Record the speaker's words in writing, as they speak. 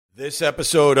This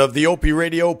episode of the Opie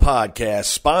Radio Podcast,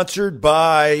 sponsored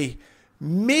by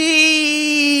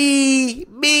me.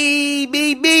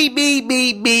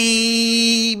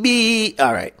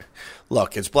 All right.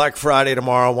 Look, it's Black Friday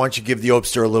tomorrow. Why don't you give the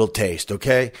Opster a little taste,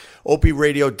 okay?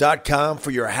 OpieRadio.com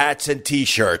for your hats and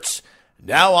T-shirts.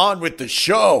 Now on with the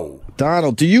show.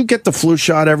 Donald, do you get the flu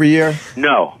shot every year?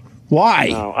 No. Why?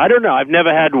 No, I don't know. I've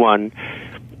never had one.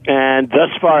 And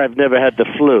thus far, I've never had the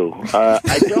flu.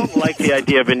 I don't like the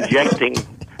idea of injecting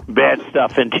bad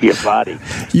stuff into your body,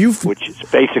 which is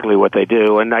basically what they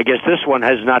do. And I guess this one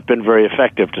has not been very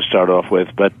effective to start off with,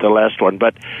 but the last one.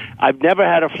 But I've never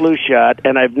had a flu shot,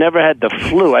 and I've never had the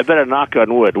flu. I better knock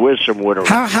on wood. Where's some wood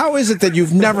around? How is it that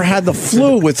you've never had the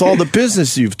flu with all the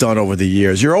business you've done over the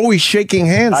years? You're always shaking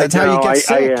hands. That's how you get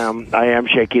sick. I am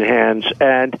shaking hands,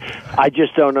 and I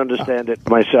just don't understand it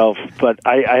myself. But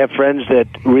I have friends that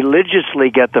religiously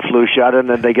get the flu shot, and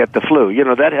then they get the flu. You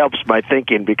know, that helps my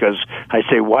thinking because I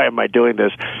say, why am I doing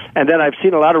this? And then I've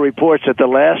seen a lot of reports that the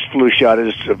last flu shot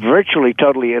is virtually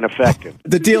totally ineffective.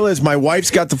 The deal is my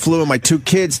wife's got the flu and my two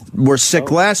kids were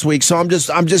sick last week, so I'm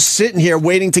just sitting here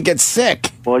waiting to get sick.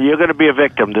 Well, you're going to be a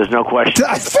victim. There's no question.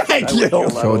 Thank you.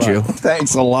 Told you.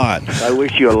 Thanks a lot. I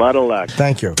wish you a lot of luck.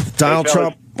 Thank you. Donald Hey,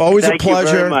 Trump, always thank a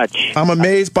pleasure. you very much. I'm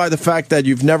amazed by the fact that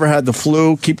you've never had the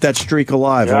flu. Keep that streak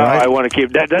alive, No, all right? I want to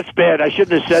keep that. That's bad. I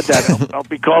shouldn't have said that. I'll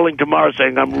be calling tomorrow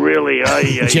saying I'm really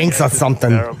Jinx or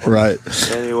something. Terrible. Right.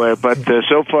 Anyway, but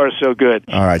so far so good.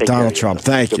 All right, Take Donald care. Trump,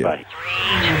 thank you. Goodbye.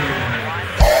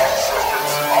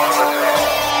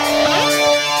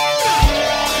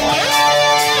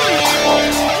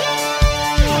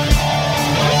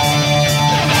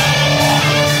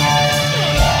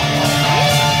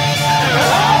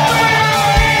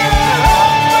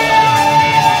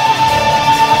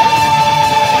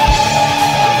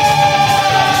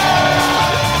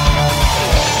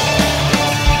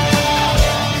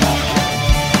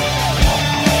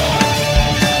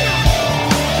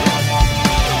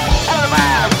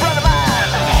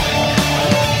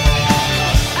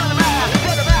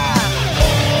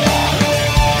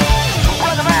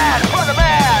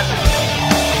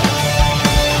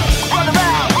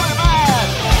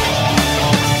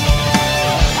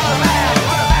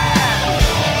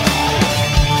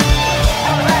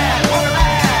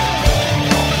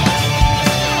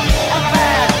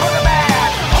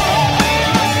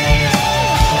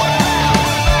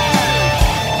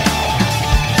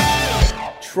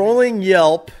 Trolling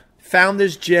Yelp found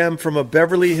this gem from a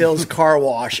Beverly Hills car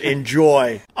wash.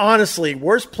 Enjoy. Honestly,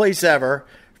 worst place ever.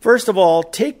 First of all,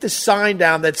 take the sign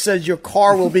down that says your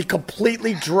car will be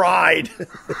completely dried.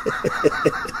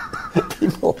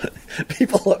 People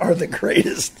are the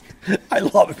greatest. I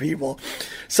love people.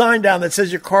 Sign down that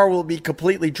says your car will be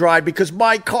completely dried because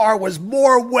my car was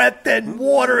more wet than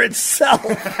water itself.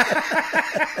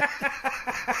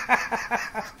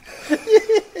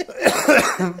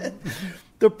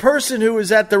 The person who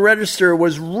was at the register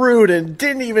was rude and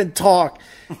didn't even talk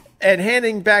and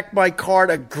handing back my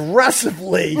card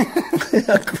aggressively.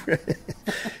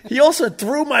 He also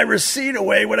threw my receipt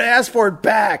away when I asked for it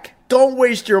back. Don't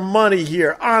waste your money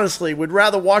here. Honestly, would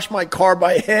rather wash my car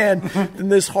by hand than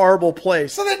this horrible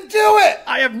place. So then do it.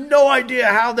 I have no idea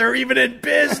how they're even in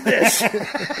business.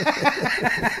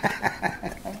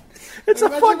 It's a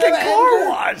fucking car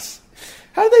wash.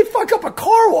 How do they fuck up a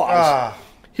car wash?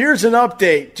 Here's an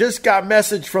update. Just got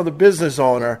message from the business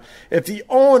owner. If the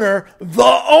owner,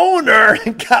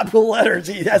 in capital letters,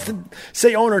 he has to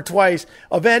say owner twice,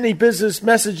 of any business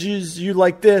messages you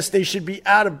like this, they should be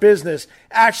out of business.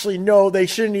 Actually, no, they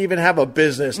shouldn't even have a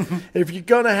business. If you're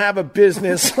going to have a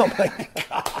business, oh my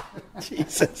God,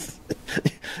 Jesus.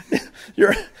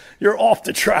 You're off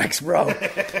the tracks, bro.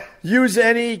 Use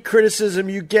any criticism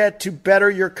you get to better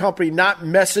your company, not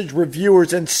message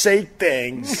reviewers and say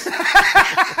things.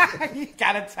 You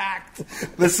got attacked.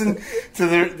 Listen to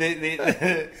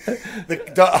the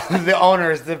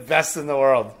owner is the best in the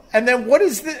world. And then what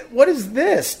is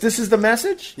this? This is the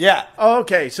message? Yeah. Oh,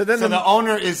 okay. So then the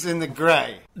owner is in the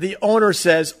gray. The owner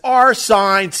says, our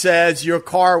sign says your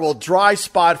car will dry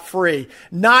spot free,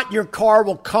 not your car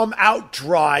will come out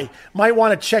dry. Might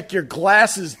want to check your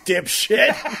glasses,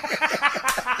 dipshit.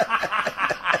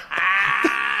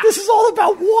 This is all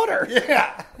about water.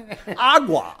 Yeah.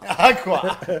 Agua.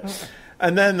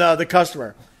 And then the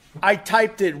customer. I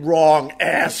typed it wrong,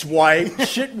 asswipe.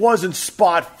 Shit wasn't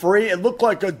spot free. It looked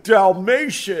like a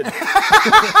Dalmatian.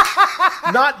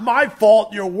 Not my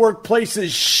fault your workplace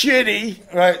is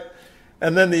shitty. Right.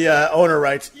 And then the owner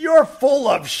writes, you're full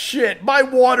of shit. My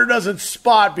water doesn't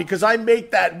spot because I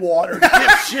make that water,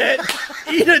 dipshit.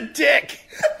 Eat a dick.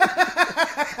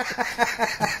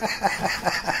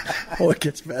 Oh, it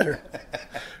gets better.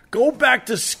 Go back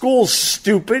to school,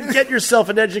 stupid. Get yourself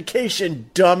an education,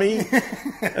 dummy.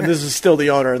 And this is still the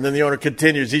owner. And then the owner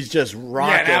continues. He's just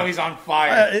rocking. Yeah, now he's on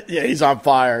fire. He's on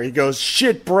fire. He goes,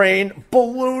 shit brain,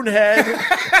 balloon head.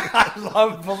 I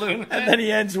love balloon head. And then he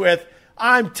ends with,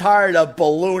 I'm tired of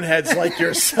balloon heads like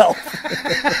yourself.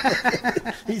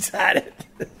 He's had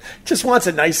it. Just wants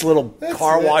a nice little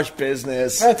car wash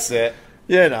business. That's it.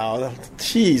 You know,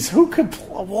 geez, who could,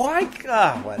 why?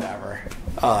 Whatever.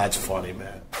 Oh, that's funny,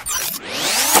 man.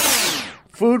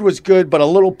 Food was good, but a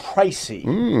little pricey.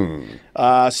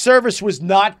 Service was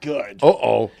not good.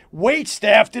 Uh-oh. Wait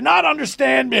staff did not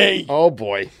understand me. Oh,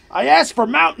 boy. I asked for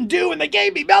Mountain Dew, and they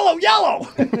gave me Mellow Yellow.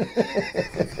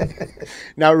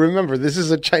 Now, remember, this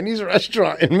is a Chinese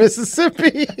restaurant in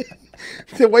Mississippi.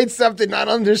 The waitstaff did not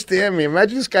understand me.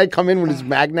 Imagine this guy come in with his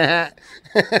Magna hat.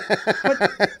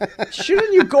 But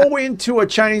shouldn't you go into a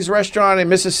Chinese restaurant in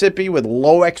Mississippi with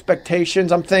low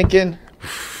expectations, I'm thinking?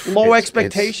 Low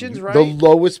expectations, right? The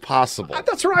lowest possible.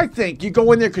 That's what I think. You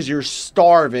go in there because you're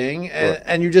starving,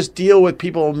 and you just deal with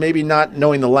people maybe not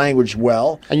knowing the language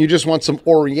well. And you just want some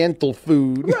Oriental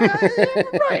food.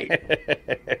 Right.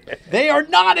 They are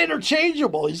not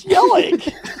interchangeable. He's yelling.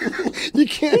 You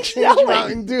can't change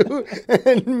Mountain Dew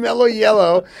and Mellow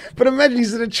Yellow. But imagine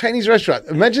he's at a Chinese restaurant.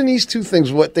 Imagine these two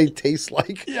things, what they taste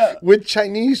like with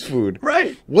Chinese food.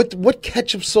 Right. What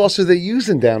ketchup sauce are they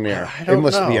using down there? It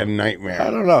must be a nightmare. I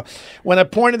don't know. When I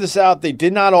pointed this out, they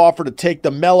did not offer to take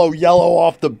the Mellow Yellow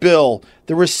off the bill.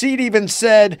 The receipt even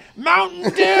said,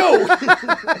 Mountain Dew!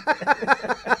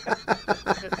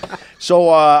 So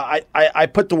I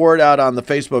put the word out on the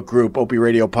Facebook group, Opie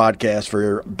Radio Podcast,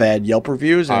 for bad Yelp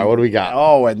reviews. All right, what do we got?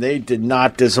 Oh, and they did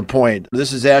not disappoint.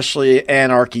 This is Ashley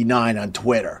Anarchy9 on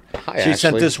Twitter. Hi, she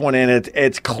sent this one in.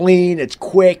 It's clean, it's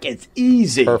quick, it's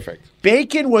easy. Perfect.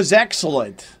 Bacon was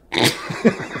excellent.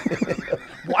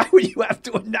 Why would you have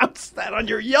to announce that on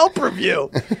your Yelp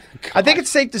review? I think it's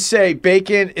safe to say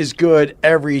bacon is good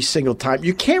every single time.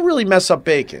 You can't really mess up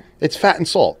bacon. It's fat and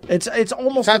salt. It's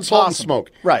almost fat, impossible. salt, and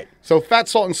smoke. Right. So fat,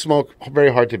 salt, and smoke,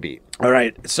 very hard to beat. All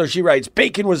right. So she writes,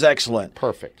 bacon was excellent.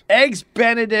 Perfect. Eggs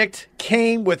Benedict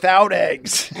came without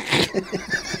eggs.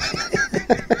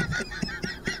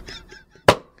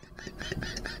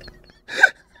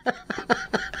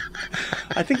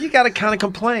 I think you got to kind of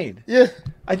complain. Yeah.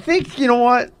 I think, you know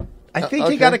what? I think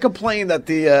you got to complain that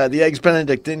the Eggs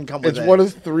Benedict didn't come with eggs. It's one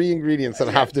of 3 ingredients that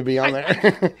have to be on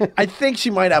there. I think she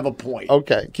might have a point.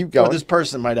 Okay, keep going. Or this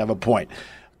person might have a point.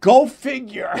 Go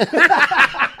figure.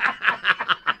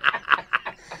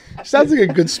 Sounds like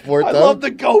a good sport, though. I love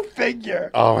the go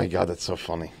figure. Oh, my God, that's so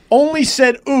funny. Only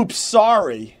said, oops,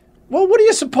 sorry. Well, what are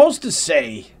you supposed to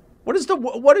say? What is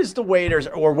the waiter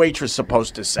or waitress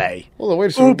supposed to say? Well, the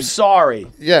waitress. Oops, sorry.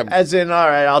 Yeah. As in, all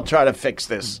right, I'll try to fix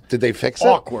this. Did they fix it?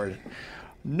 Awkward.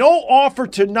 No offer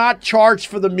to not charge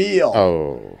for the meal.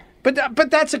 Oh. But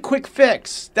that's a quick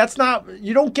fix. That's not.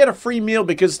 You don't get a free meal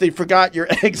because they forgot your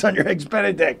eggs on your Eggs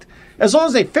Benedict. As long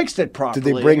as they fixed it properly.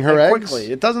 Did they bring her eggs?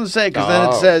 Quickly. It doesn't say because then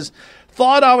it says,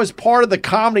 thought I was part of the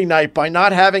comedy night by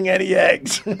not having any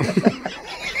eggs.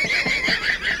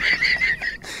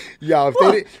 Yeah,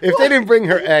 if they didn't bring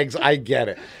her eggs, I get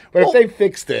it. But if they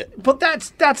fixed it. But that's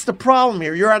the problem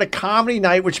here. You're at a comedy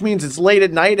night, which means it's late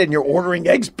at night and you're ordering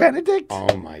Eggs Benedict.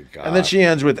 Oh, my God. And then she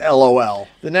ends with LOL.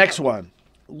 The next one.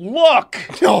 Look.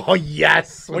 Oh,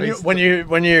 yes. When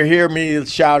you hear me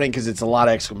shouting, because it's a lot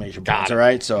of exclamation points, all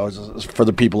right? So it's for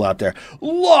the people out there.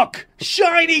 Look,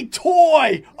 shiny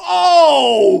toy.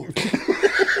 Oh.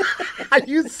 Are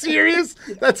you serious?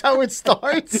 That's how it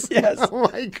starts? Yes. Oh,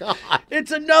 my God.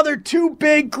 It's another too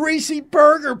big, greasy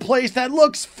burger place that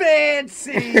looks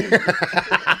fancy.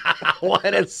 What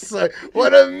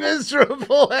a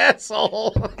miserable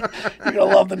asshole. You're going to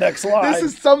love the next line. This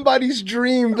is somebody's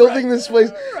dream, building this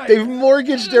place. Right. They've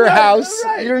mortgaged their house.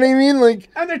 Right. You know what I mean?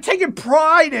 And they're taking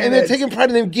pride in it. And they're taking pride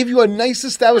in it. They give you a nice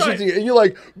establishment. Right. And you're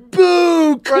like,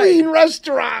 boo, clean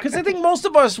restaurant. Because I think most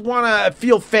of us want to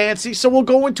feel fancy, so we'll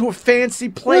go into a fancy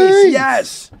place. Right.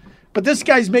 Yes. But this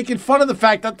guy's making fun of the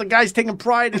fact that the guy's taking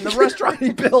pride in the restaurant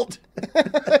he built.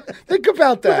 Think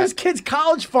about that. With his kids'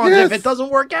 college funds if it doesn't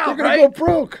work out, they're going to go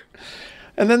broke.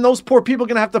 And then those poor people are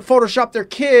going to have to Photoshop their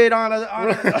kid on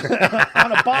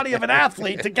a body of an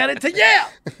athlete to get it to Yale.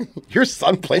 Your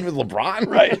son played with LeBron?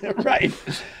 Right.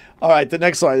 All right, the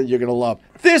next line that you're going to love.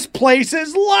 This place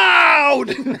is loud.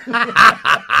 And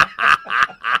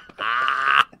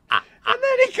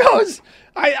then he goes,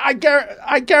 I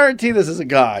guarantee this is a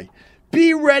guy.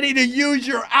 Be ready to use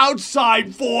your outside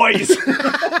voice.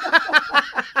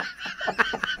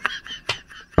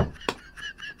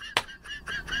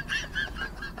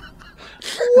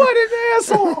 What an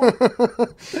asshole.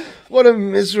 What a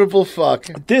miserable fuck.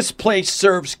 This place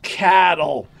serves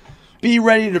cattle. Be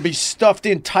ready to be stuffed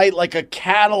in tight like a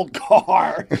cattle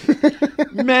car.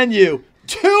 Menu.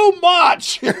 Too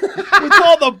much with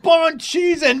all the bun,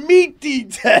 cheese, and meat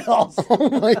details. Oh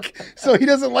my! So he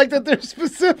doesn't like that they're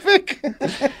specific.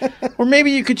 Or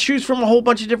maybe you could choose from a whole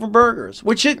bunch of different burgers,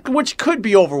 which could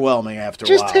be overwhelming after a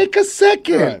while. Just take a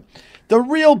second. Right. The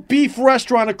Real Beef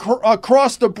Restaurant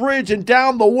across the bridge and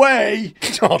down the way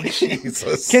Oh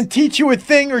Jesus! can teach you a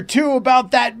thing or two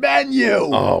about that menu.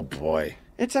 Oh boy.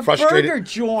 It's a burger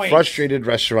joint. Frustrated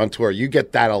restaurateur. You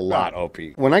get that a lot,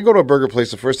 Opie. When I go to a burger place,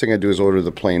 the first thing I do is order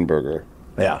the plain burger.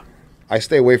 Yeah. I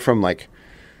stay away from like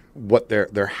what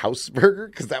their house burger,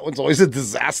 because that one's always a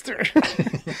disaster.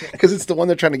 Because it's the one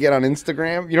they're trying to get on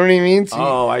Instagram. You know what I mean?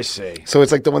 So I see. So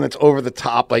it's like the one that's over the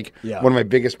top. Like Yeah. one of my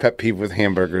biggest pet peeve with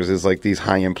hamburgers is like these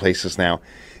high-end places now.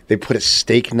 They put a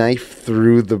steak knife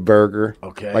through the burger,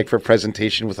 Okay. like for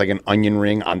presentation, with like an onion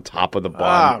ring on top of the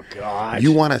bun. Oh, God.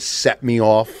 You want to set me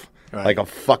off Right. like a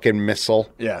fucking missile?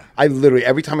 Yeah. I literally,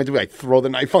 every time I do it, I throw the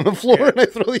knife on the floor and I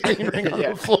throw the onion ring on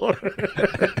the floor.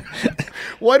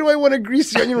 Why do I want to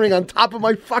grease the onion ring on top of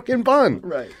my fucking bun?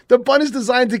 Right. The bun is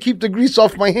designed to keep the grease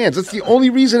off my hands. That's the only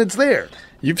reason it's there.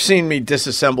 You've seen me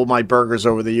disassemble my burgers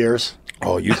over the years.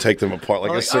 Oh, you take them apart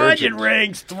like a surgeon. Onion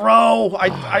rings, throw.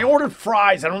 I ordered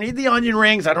fries. I don't need the onion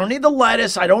rings. I don't need the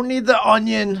lettuce. I don't need the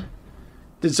onion.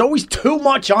 There's always too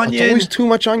much onion. It's always too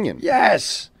much onion.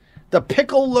 Yes. The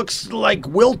pickle looks like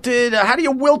wilted. How do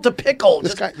you wilt a pickle?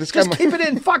 This Just guy keep it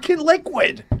in fucking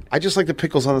liquid. I just like the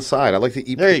pickles on the side. I like to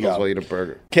eat There you pickles go. while I eat a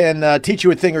burger. Can teach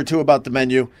you a thing or two about the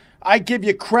menu. I give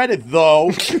you credit, though.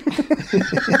 This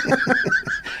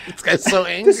guy's so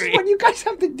This is what you guys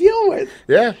have to deal with.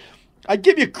 Yeah. I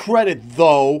give you credit,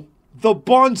 though. The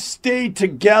buns stayed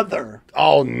together.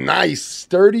 Oh, nice.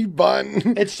 Sturdy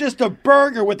bun. It's just a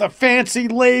burger with a fancy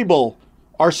label.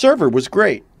 Our server was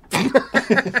great.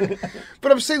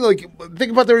 But I'm saying, like,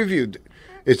 think about the review.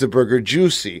 Is the burger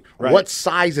juicy? Right. What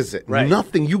size is it? Right.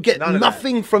 Nothing. You get None of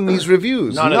nothing from these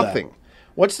reviews. None of that. Nothing.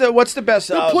 What's the best?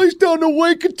 The place down the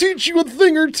way could teach you a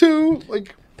thing or two.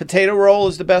 Like, Potato roll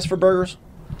is the best for burgers?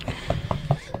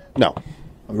 no.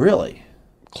 Really?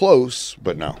 Close,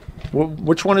 but no.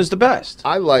 Which one is the best?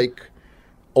 I like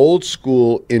old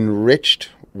school enriched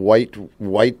white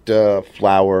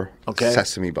flour Okay.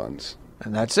 sesame buns.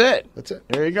 And that's it. That's it.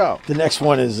 There you go. The next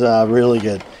one is really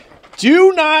good.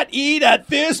 Do not eat at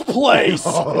this place.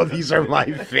 Oh, these are my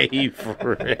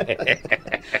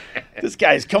favorite. This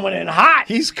guy's coming in hot.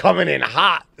 He's coming in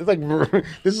hot. It's like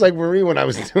this is like Marie when I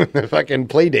was doing the fucking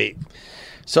play date.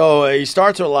 So he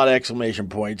starts with a lot of exclamation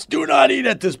points. Do not eat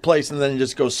at this place, and then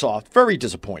just goes soft. Very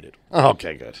disappointed.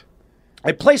 Okay, good.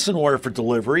 I placed an order for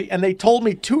delivery, and they told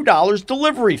me $2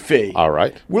 delivery fee. All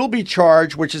right. Will be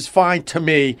charged, which is fine to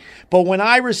me. But when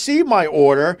I received my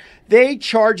order, they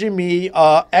charging me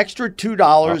extra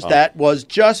 $2 that was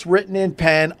just written in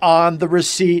pen on the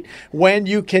receipt when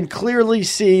you can clearly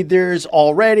see there's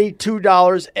already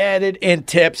 $2 added in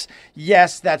tips.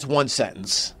 Yes, that's one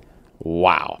sentence.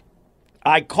 Wow.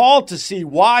 I called to see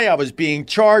why I was being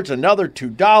charged another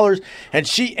 $2, and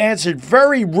she answered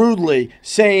very rudely,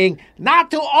 saying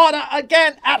not to order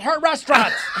again at her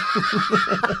restaurant.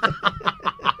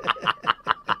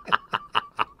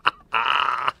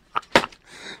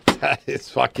 That is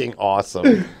fucking awesome.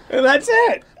 And that's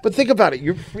it. But think about it.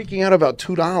 You're freaking out about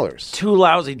 $2. $2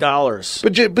 lousy dollars.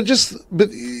 But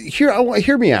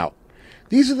hear me out.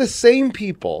 These are the same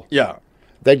people Yeah.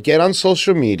 that get on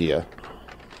social media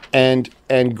and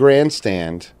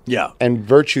grandstand Yeah. and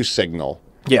virtue signal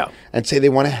Yeah. and say they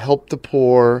want to help the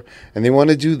poor and they want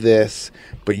to do this,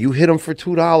 but you hit them for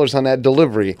 $2 on that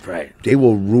delivery. Right. They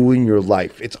will ruin your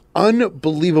life. It's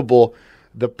unbelievable,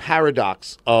 the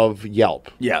paradox of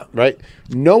Yelp. Yeah. Right?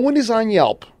 No one is on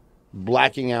Yelp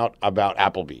blacking out about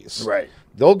Applebee's. Right.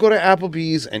 They'll go to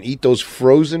Applebee's and eat those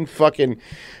frozen fucking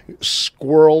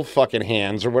squirrel fucking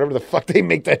hands or whatever the fuck they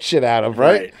make that shit out of,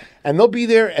 right? Right. And they'll be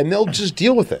there and they'll just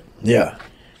deal with it. Yeah.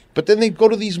 But then they go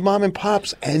to these mom and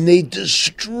pops and they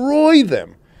destroy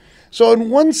them. So on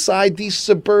one side, these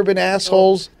suburban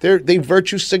assholes, they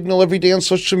virtue signal every day on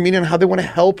social media and how they want to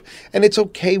help. And it's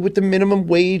okay with the minimum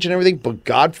wage and everything. But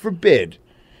God forbid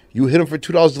you hit them for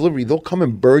 $2 delivery, they'll come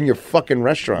and burn your fucking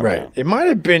restaurant down. It might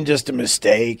have been just a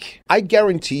mistake. I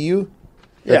guarantee you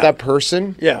that Yeah. that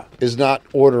person Yeah. is not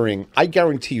ordering. I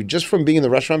guarantee you, just from being in the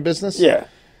restaurant business, Yeah.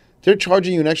 they're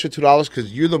charging you an extra $2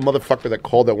 because you're the motherfucker that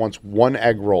called that wants one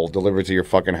egg roll delivered to your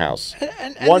fucking house.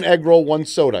 One egg roll, one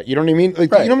soda. You know what I mean?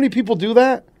 Like, Right. You know how many people do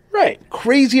that? Right.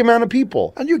 Crazy amount of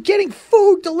people. And you're getting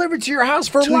food delivered to your house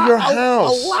for your house.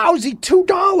 a lousy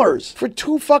 $2. For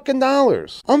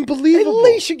 $2 Unbelievable. At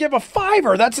least you give a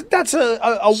 $5. That's a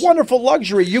wonderful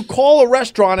luxury. You call a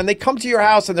restaurant and they come to your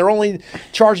house and they're only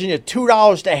charging you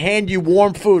 $2 to hand you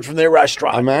warm food from their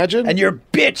restaurant. Imagine. And you're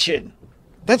bitching.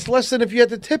 That's less than if you had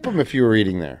to tip them if you were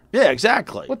eating there. Yeah,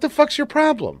 exactly. What the fuck's your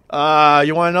problem?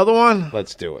 You want another one?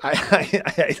 Let's do it.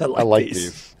 I like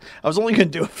these. I was only going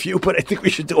to do a few, but I think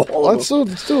we should do all of them.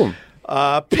 Let's do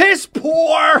them. Piss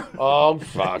poor. Oh,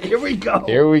 fuck. Here we go.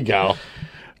 Here we go.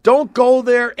 Don't go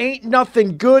there. Ain't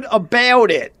nothing good about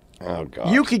it. Oh,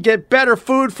 God. You could get better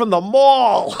food from the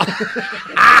mall.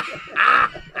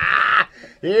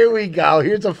 Here we go.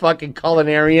 Here's a fucking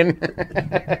culinarian.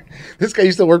 This guy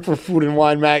used to work for Food and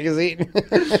Wine magazine.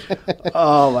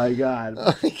 Oh, my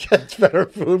God. He gets better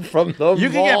food from the mall. You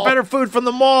can get better food from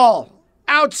the mall.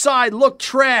 Outside look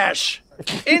trash.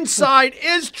 Inside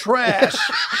is trash.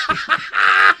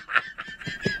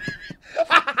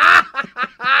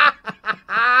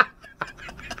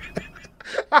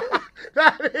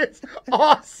 That is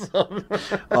awesome.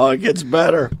 Oh, it gets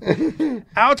better.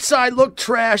 Outside look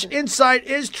trash. Inside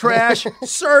is trash.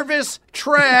 Service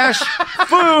trash.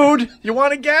 Food. You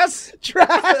want to guess?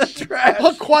 Trash. Trash.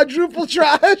 A quadruple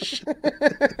trash.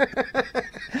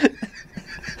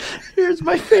 Here's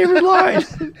my favorite line.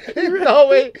 No,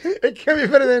 wait. It can't be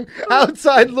better than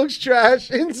outside looks trash.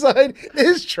 Inside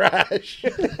is trash.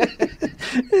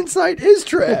 Inside is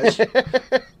trash.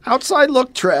 Outside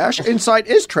look trash. Inside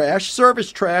is trash.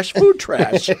 Service trash. Food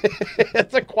trash.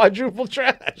 That's a quadruple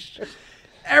trash.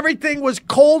 Everything was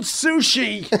cold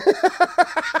sushi.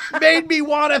 Made me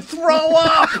want to throw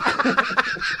up.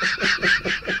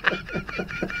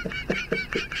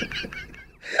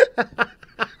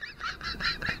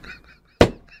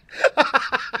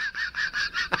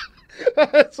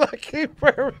 That's fucking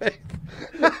perfect.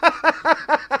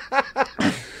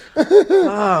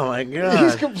 Oh my God.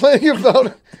 He's complaining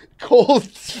about cold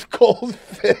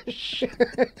fish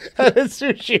at a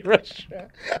sushi restaurant.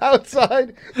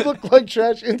 Outside looked like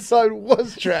trash, inside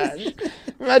was trash.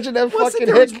 Imagine that fucking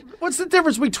hick. What's the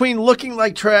difference between looking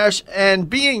like trash and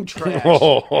being trash?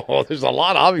 Oh, there's a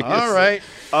lot, obviously. All right.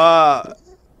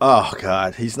 Oh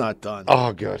God, he's not done.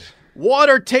 Oh, good.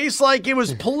 Water tastes like it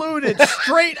was polluted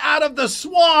straight out of the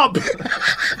swamp.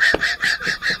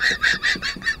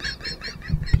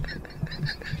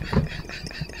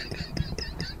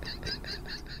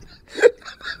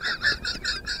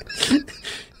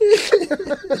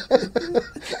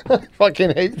 I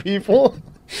fucking hate people.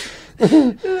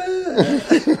 Oh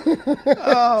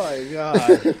my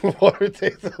God. Water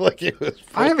tasted like it was.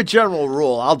 I have a general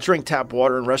rule. I'll drink tap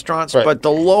water in restaurants, Right. but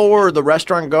the lower the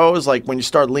restaurant goes, like when you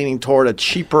start leaning toward a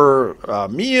cheaper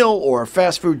meal or a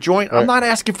fast food joint, I'm Right. not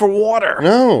asking for water.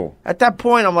 No. At that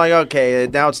point, I'm like, okay,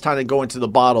 now it's time to go into the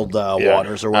bottled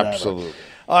waters or whatever. Absolutely.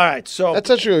 All right, so That's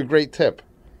actually a great tip.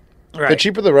 right. The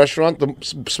cheaper the restaurant,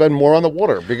 spend more on the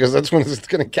water because that's when it's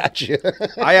going to catch you.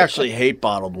 I actually hate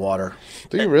bottled water.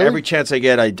 Do you really? Every chance I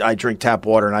get, I drink tap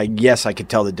water, and I can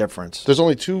tell the difference. There's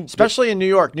only two. Especially in New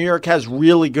York. New York has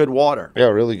really good water. Yeah,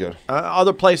 really good.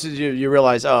 Other places, you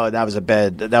realize, oh, that was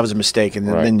a mistake, and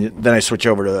Right. then I switch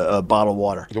over to bottled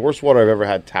water. The worst water I've ever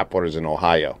had, tap water, is in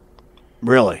Ohio.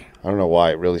 Really? I don't know why.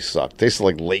 It really sucked. Tasted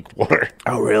like lake water.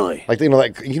 Oh, really? Like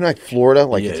like Florida,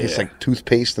 like Yeah, it tastes yeah. like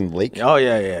toothpaste and lake. Oh,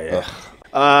 yeah.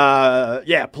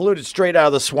 Yeah, polluted straight out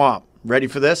of the swamp. Ready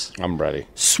for this? I'm ready.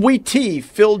 Sweet tea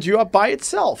filled you up by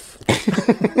itself.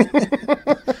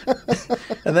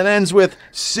 And then ends with,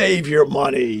 save your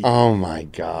money. Oh my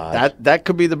god. That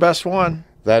could be the best one.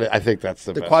 I think that's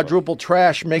the The best quadruple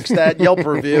trash makes that Yelp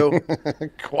review.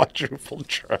 one. Quadruple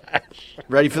trash.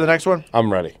 Ready for the next one?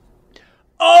 I'm ready.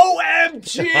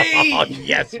 OMG! Oh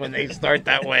yes, when they start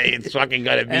that way, it's fucking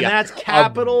gonna be And that's a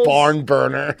capitals. barn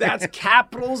burner. That's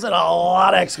capitals and a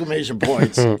lot of exclamation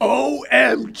points.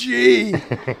 OMG!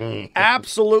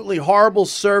 Absolutely horrible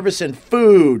service and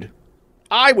food.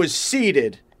 I was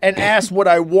seated and asked what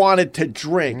I wanted to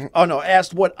drink. Oh no,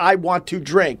 asked what I want to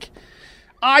drink.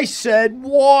 I said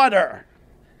water.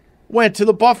 Went to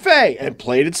the buffet and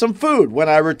plated some food. When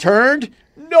I returned,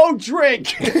 no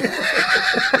drink.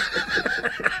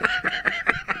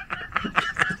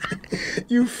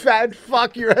 You fat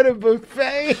fuck, you're at a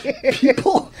buffet.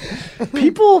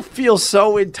 People feel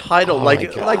so entitled. Oh, like my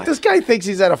God. like this guy thinks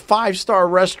he's at a 5-star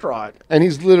restaurant. And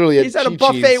he's literally at He's at a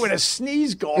Chi-Chi's. buffet with a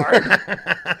sneeze guard.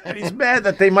 And he's mad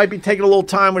that they might be taking a little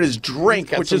time with his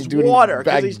drink, got which some is dude in water,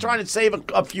 because bag- he's trying to save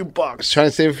a few bucks. Trying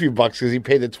to save a few bucks because he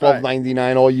paid the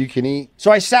 $12.99 all you can eat.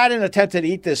 So I sat and attempted to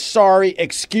eat this sorry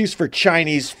excuse for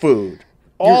Chinese food.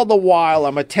 All the while,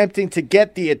 I'm attempting to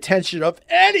get the attention of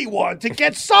anyone to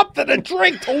get something to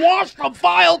drink to wash the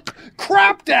vile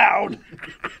crap down.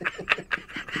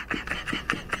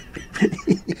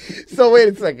 So wait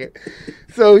a second.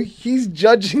 So he's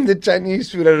judging the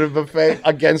Chinese food at a buffet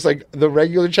against like the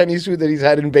regular Chinese food that he's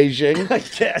had in Beijing.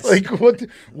 Yes. Like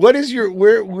what is your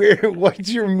what's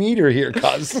your meter here,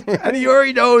 cuz? And he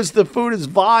already knows the food is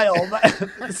vile.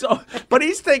 But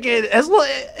he's thinking,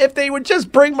 if they would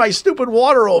just bring my stupid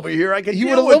water over here, I could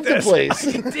deal with this. The place.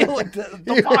 I could deal with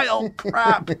the vile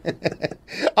crap.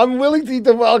 I'm willing to eat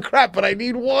the vile crap, but I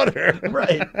need water.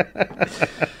 Right.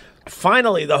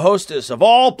 Finally, the hostess of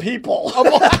all people.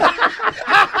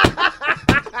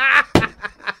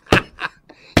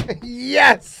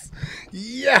 Yes,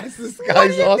 this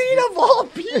guy's awesome. What do you mean of all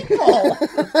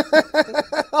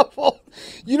people?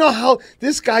 You know how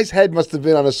this guy's head must have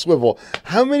been on a swivel.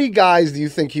 How many guys do you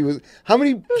think he was? How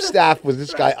many staff was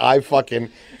this guy eye fucking?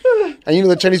 And you know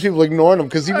the Chinese people ignoring him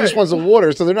because he just wants the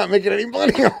water, so they're not making any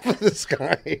money off of this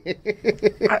guy.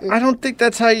 I don't think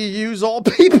that's how you use all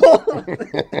people.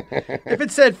 If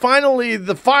it said, finally,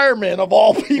 the fireman of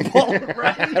all people,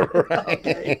 right?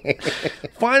 Okay.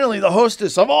 Finally, the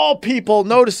hostess of all people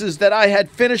notices that I had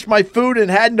finished my food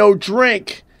and had no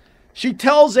drink. She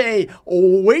tells a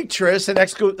waitress, in a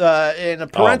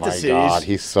parentheses. Oh, my God,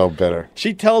 he's so bitter.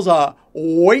 She tells a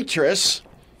waitress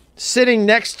sitting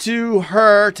next to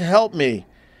her to help me.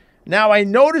 Now, I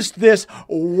noticed this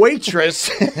waitress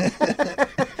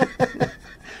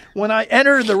when I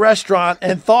entered the restaurant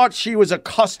and thought she was a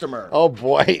customer. Oh,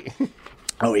 boy.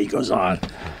 Oh, he goes on.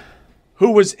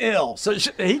 Who was ill. So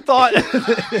he thought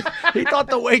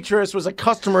the waitress was a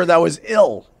customer that was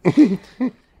ill.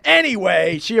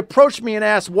 Anyway, she approached me and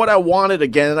asked what I wanted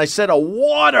again, and I said, a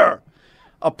water.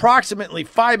 Approximately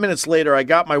 5 minutes later, I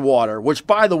got my water, which,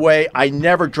 by the way, I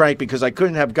never drank because I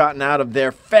couldn't have gotten out of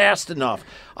there fast enough.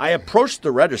 I approached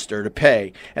the register to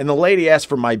pay, and the lady asked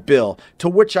for my bill, to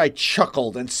which I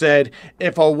chuckled and said,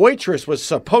 if a waitress was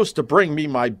supposed to bring me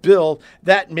my bill,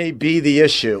 that may be the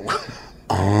issue.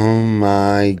 Oh,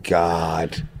 my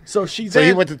God. So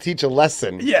he went to teach a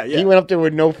lesson. Yeah. He went up there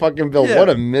with no fucking bill. Yeah. What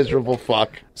a miserable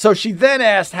fuck. So she then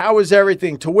asked, how is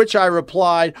everything? To which I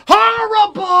replied,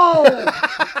 horrible!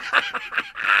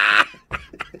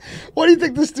 What do you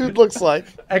think this dude looks like?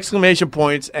 Exclamation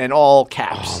points and all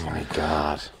caps. Oh, my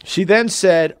God. She then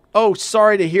said, oh,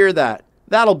 sorry to hear that.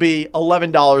 That'll be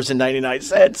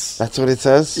 $11.99. That's what it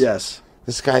says? Yes.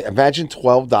 This guy, imagine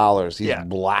 $12. He's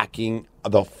blacking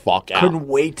the fuck out. Couldn't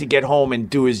wait to get home and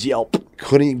do his Yelp.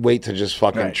 Couldn't wait to just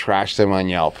fucking trash them on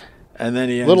Yelp. And then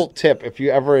little tip, if you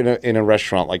ever in a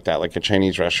restaurant like that, like a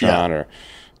Chinese restaurant or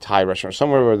Thai restaurant,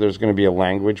 somewhere where there's going to be a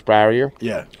language barrier.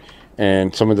 Yeah.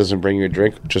 And someone doesn't bring you a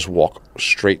drink, just walk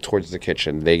straight towards the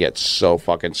kitchen. They get so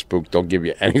fucking spooked. They'll give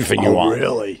you anything you want.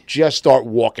 Really? Just start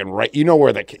walking right. You know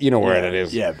where it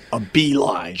is. Yeah, a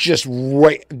beeline. Just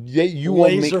right.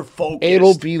 Laser focused.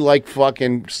 It'll be like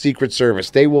fucking Secret Service.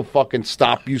 They will fucking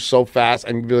stop you so fast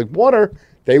and be like, water.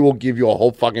 They will give you a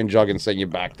whole fucking jug and send you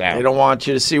back down. They don't want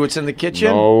you to see what's in the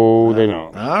kitchen? No, they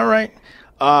don't. All right.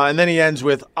 And then he ends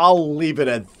with, I'll leave it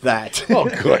at that. Oh,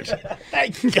 good.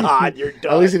 Thank God you're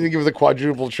done. At least he didn't give us the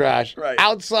quadruple trash. Right.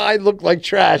 Outside looked like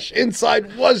trash.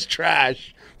 Inside was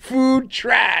trash. Food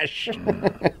trash.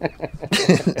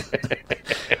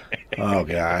 Oh,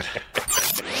 God.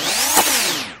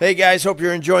 Hey, guys. Hope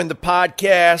you're enjoying the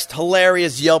podcast.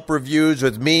 Hilarious Yelp reviews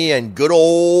with me and good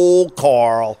old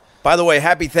Carl. By the way,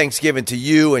 happy Thanksgiving to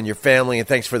you and your family, and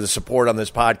thanks for the support on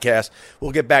this podcast.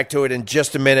 We'll get back to it in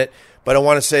just a minute, but I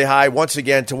want to say hi once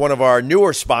again to one of our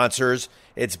newer sponsors.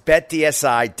 It's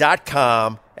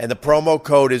BetDSI.com, and the promo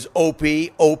code is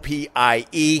OPIE,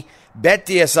 O-P-I-E.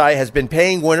 BetDSI has been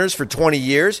paying winners for 20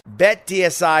 years.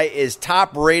 BetDSI is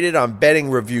top rated on betting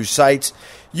review sites.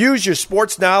 Use your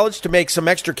sports knowledge to make some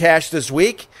extra cash this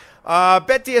week.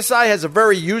 BetDSI has a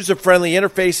very user-friendly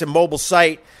interface and mobile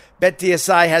site.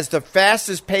 BetDSI has the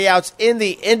fastest payouts in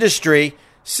the industry.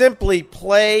 Simply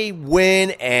play,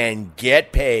 win, and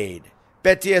get paid.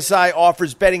 BetDSI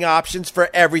offers betting options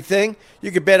for everything. You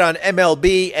can bet on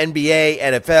MLB, NBA,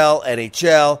 NFL,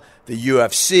 NHL, the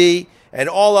UFC, and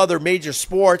all other major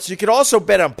sports. You can also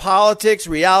bet on politics,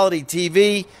 reality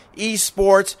TV,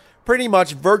 esports, pretty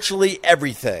much virtually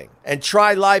everything. And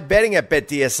try live betting at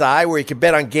BetDSI, where you can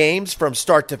bet on games from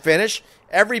start to finish,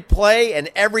 every play and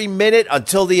every minute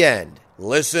until the end.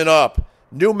 Listen up.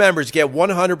 New members get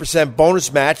 100%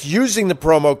 bonus match using the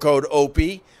promo code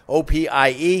OPIE,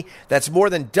 O-P-I-E. That's more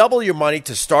than double your money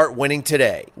to start winning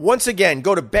today. Once again,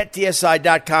 go to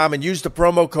BetDSI.com and use the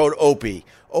promo code OPIE,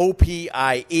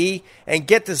 O-P-I-E, and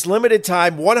get this limited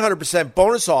time 100%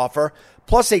 bonus offer,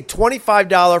 plus a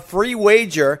 $25 free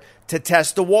wager to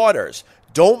test the waters.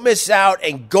 Don't miss out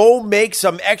and go make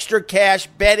some extra cash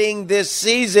betting this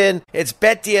season. It's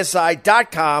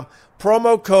BetDSI.com,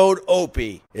 promo code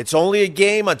OPIE. It's only a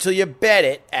game until you bet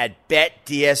it at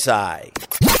BetDSI.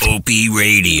 Opie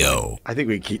Radio. I think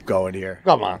we keep going here.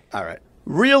 Come on. All right.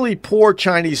 Really poor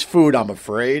Chinese food, I'm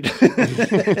afraid. I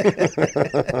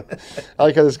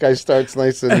like how this guy starts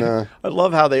nice and... I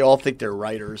love how they all think they're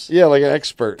writers. yeah, like an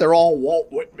expert. They're all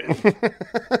Walt Whitman.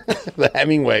 The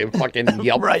Hemingway of fucking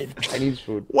Yelp Right. Chinese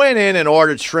food. Went in and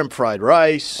ordered shrimp fried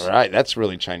rice. All right, that's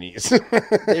really Chinese.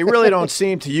 They really don't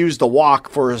seem to use the wok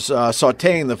for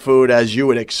sauteing the food as you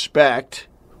would expect.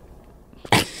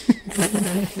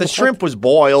 The shrimp was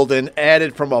boiled and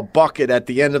added from a bucket at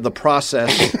the end of the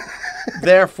process.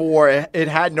 Therefore, it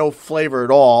had no flavor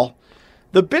at all.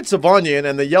 The bits of onion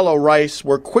and the yellow rice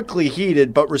were quickly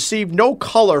heated but received no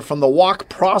color from the wok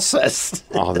process.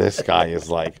 Oh, this guy is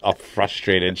like a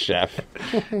frustrated chef.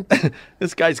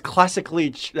 This guy's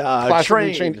classically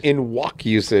trained in wok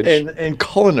usage. in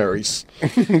culinaries.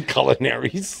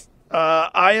 Culinaries.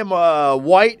 I am a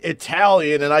white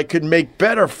Italian, and I could make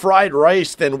better fried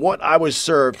rice than what I was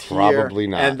served here. Probably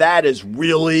not. And that is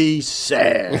really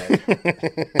sad.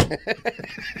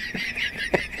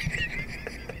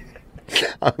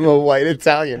 I'm a white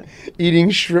Italian eating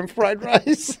shrimp fried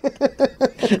rice.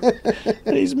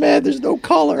 And he's mad there's no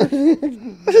color. But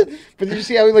did you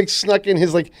see how he like snuck in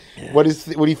his like what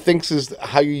he thinks is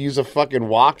how you use a fucking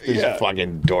wok? This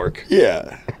fucking dork.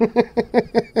 Yeah.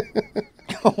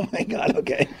 Oh, my God.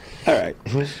 Okay. All right.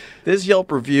 This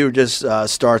Yelp review just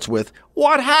starts with,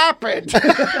 what happened?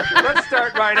 Let's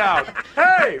start right out.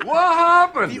 Hey, what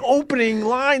happened? The opening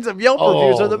lines of Yelp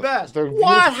reviews are the best.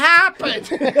 What happened?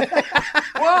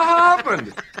 What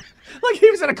happened? Like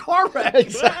he was in a car wreck.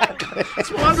 Exactly.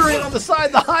 It's wandering on the side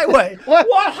of the highway.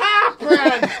 What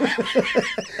happened?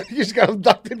 You just got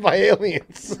abducted by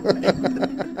aliens.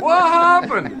 What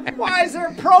happened? Why is there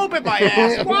a probe in my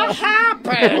ass? What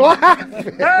happened? What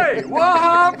happened? Hey, what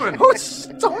happened? Who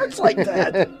starts like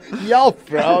that? Yelp,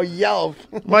 bro. Yelp.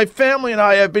 My family and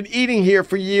I have been eating here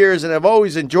for years and have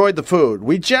always enjoyed the food.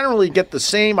 We generally get the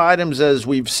same items as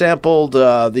we've sampled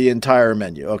the entire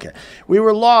menu. Okay. We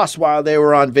were lost while they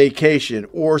were on vacation,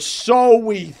 or so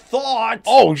we thought.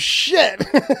 Oh, shit.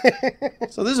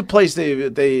 So this is a place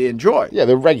they enjoy. Yeah,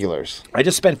 they're regulars. I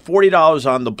just spent $40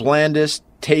 on the blandest,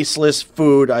 tasteless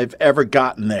food I've ever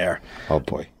gotten there. Oh,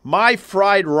 boy. My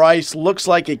fried rice looks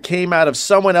like it came out of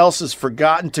someone else's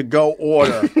forgotten to go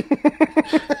order.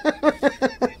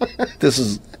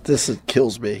 This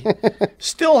kills me.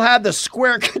 Still had the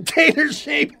square container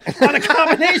shape on a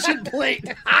combination plate.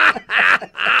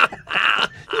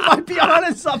 You might be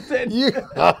onto something.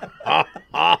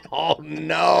 Oh,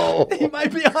 no. He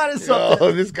might be onto something.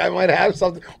 Oh, this guy might have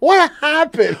something. What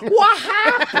happened? What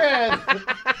happened?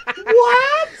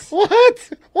 What?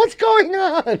 What's going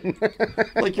on?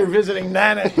 Like you're visiting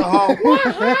Nana at the home. What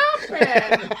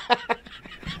happened?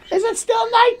 Is it still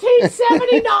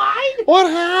 1979? What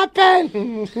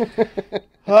happened?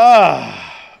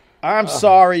 I'm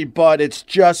sorry, but it's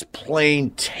just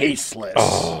plain tasteless.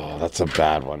 Oh, that's a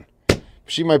bad one.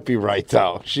 She might be right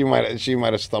though. She might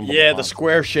have stumbled. Yeah, upon the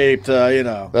square shaped.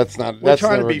 That's not. We're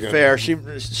trying to be good. fair. She.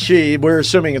 We're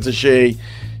assuming it's a she.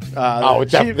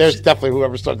 There's definitely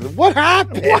whoever started. What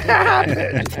happened? What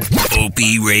happened?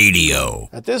 Opie Radio.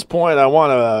 At this point, I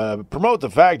want to promote the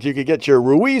fact you could get your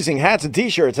Ruizing hats and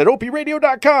T-shirts at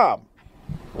opradio.com.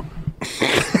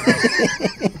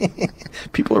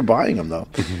 People are buying them, though.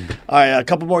 All right, a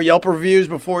couple more Yelp reviews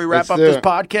before we wrap up this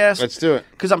podcast. Let's do it.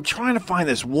 Because I'm trying to find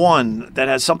this one that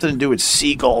has something to do with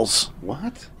seagulls.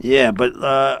 What? Yeah, but,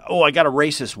 I got a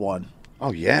racist one.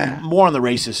 Oh, yeah. More on the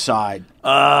racist side.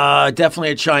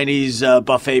 Definitely a Chinese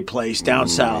buffet place down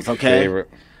south, okay? Favorite.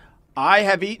 I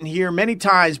have eaten here many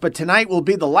times, but tonight will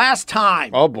be the last time.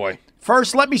 Oh, boy.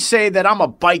 First, let me say that I'm a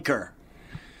biker.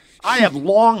 I have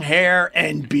long hair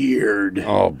and beard.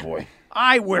 Oh, boy.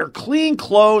 I wear clean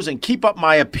clothes and keep up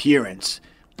my appearance.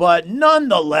 But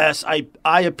nonetheless,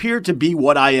 I appear to be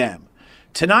what I am.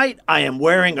 Tonight, I am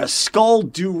wearing a skull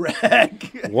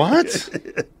do-rag. What?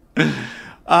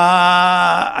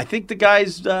 I think the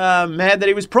guy's mad that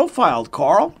he was profiled,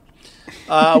 Carl.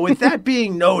 With that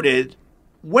being noted,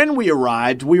 when we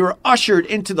arrived, we were ushered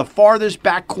into the farthest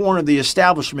back corner of the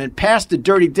establishment, past the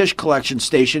dirty dish collection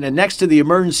station and next to the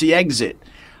emergency exit.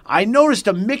 I noticed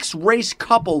a mixed-race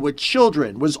couple with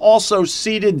children was also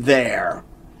seated there.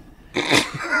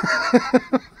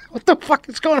 What the fuck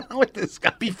is going on with this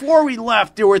guy? Before we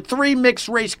left, there were 3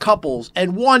 mixed-race couples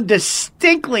and 1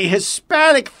 distinctly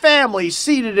Hispanic family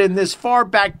seated in this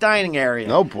far-back dining area.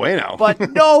 No bueno.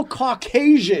 But no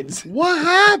Caucasians. What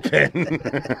happened?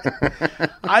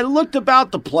 I looked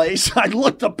about the place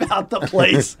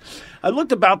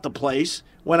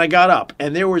when I got up,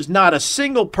 and there was not a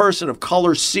single person of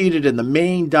color seated in the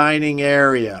main dining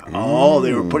area. Oh,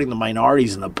 they were putting the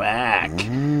minorities in the back.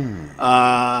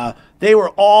 They were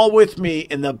all with me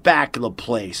in the back of the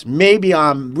place. Maybe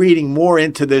I'm reading more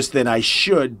into this than I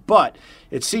should, but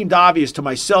it seemed obvious to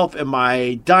myself and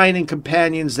my dining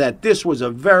companions that this was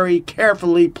a very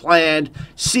carefully planned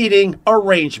seating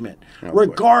arrangement.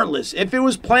 Regardless, if it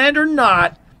was planned or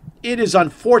not, it is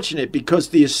unfortunate because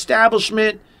the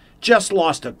establishment just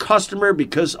lost a customer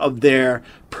because of their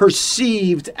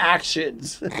perceived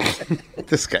actions.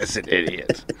 This guy's an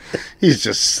idiot. He's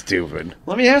just stupid.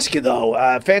 Let me ask you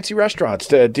though, fancy restaurants,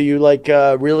 do you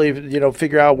really,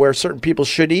 figure out where certain people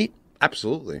should eat?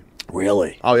 Absolutely.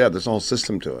 Really? Oh yeah, there's a whole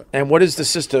system to it. And what is the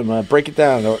system? Break it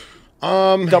down or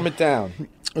dumb it down.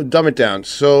 Dumb it down.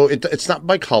 So it's not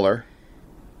by color.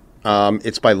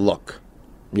 It's by look.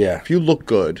 Yeah. If you look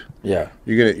good, yeah,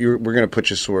 we're gonna put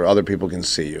you so where other people can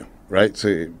see you, right?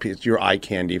 So it's your eye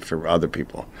candy for other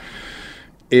people.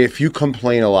 If you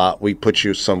complain a lot, we put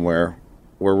you somewhere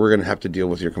where we're gonna have to deal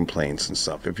with your complaints and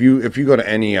stuff. If you go to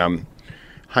any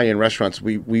high-end restaurants,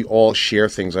 we all share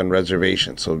things on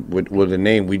reservations. So with a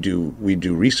name, we do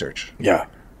research. Yeah.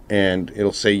 And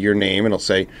it'll say your name, and it'll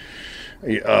say,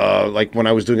 like when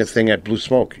I was doing a thing at Blue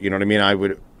Smoke, you know what I mean? I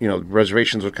would,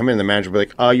 reservations would come in. The manager would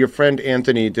be like, your friend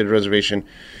Anthony did a reservation.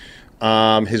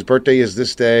 His birthday is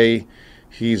this day.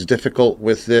 He's difficult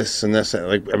with this and this.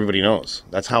 Like everybody knows.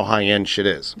 That's how high-end shit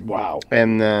is. Wow.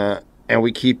 And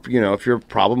we keep, if you're a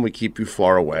problem, we keep you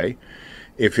far away.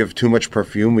 If you have too much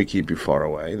perfume, we keep you far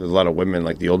away. There's a lot of women,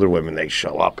 like the older women, they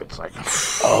show up. It's like,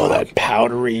 that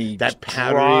powdery,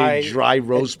 dry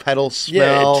rose petal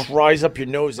smell. Yeah, it dries up your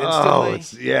nose instantly.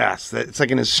 It's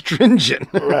like an astringent.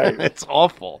 Right. It's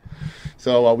awful.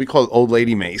 So we call it old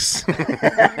lady mace.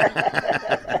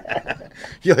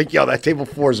 You're like, yo, that table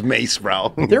 4 is mace,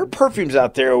 bro. There are perfumes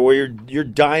out there where you're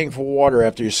dying for water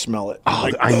after you smell it. Oh,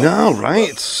 I know, right?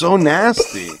 It's so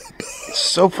nasty. It's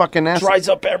so fucking nasty. Dries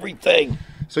up everything.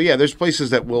 So yeah, there's places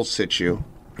that will sit you.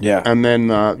 Yeah. And then,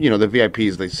 the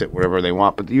VIPs, they sit wherever they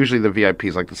want. But usually the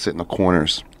VIPs like to sit in the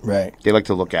corners. Right. They like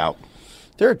to look out.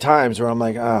 There are times where I'm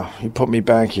like, you put me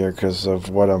back here because of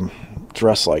what I'm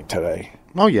dressed like today.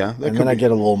 Oh, yeah. And then I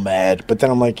get a little mad. But then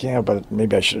I'm like, yeah, but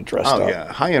maybe I should have dressed up. Oh,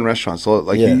 yeah. High-end restaurants. So,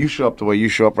 like, you show up the way you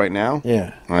show up right now.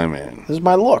 Yeah. I mean. This is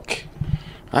my look.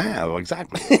 Well,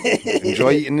 exactly.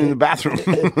 Enjoy eating in the bathroom.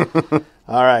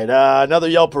 All right. Another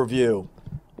Yelp review.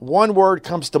 One word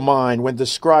comes to mind when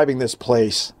describing this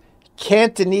place.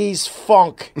 Cantonese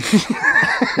funk.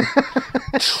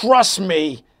 Trust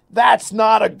me, that's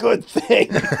not a good thing.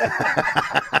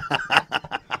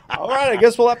 All right, I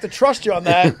guess we'll have to trust you on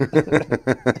that.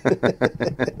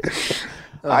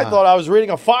 I thought I was reading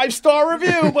a 5-star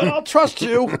review, but I'll trust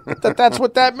you that's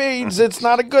what that means. It's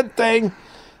not a good thing.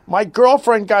 My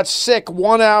girlfriend got sick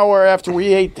 1 hour after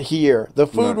we ate here. The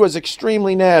food was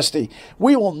extremely nasty.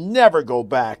 We will never go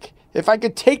back. If I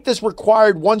could take this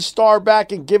required 1-star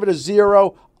back and give it a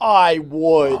 0, I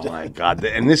would. Oh, my God.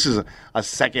 And this is a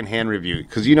secondhand review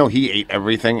because, he ate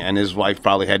everything and his wife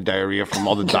probably had diarrhea from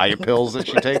all the diet pills that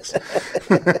she takes.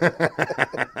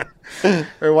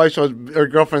 Her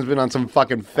girlfriend's been on some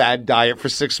fucking fad diet for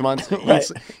 6 months.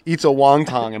 Eats a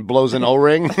wonton and blows an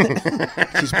O-ring.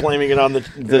 She's blaming it on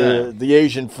the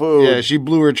Asian food. Yeah, she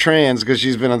blew her trans because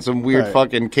she's been on some weird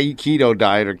fucking keto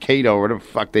diet or keto or whatever the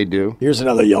fuck they do. Here's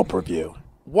another Yelp review.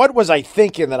 What was I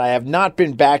thinking that I have not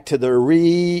been back to the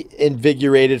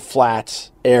reinvigorated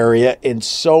flats area in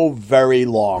so very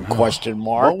long? Question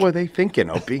mark. What were they thinking,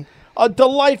 Opie? A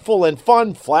delightful and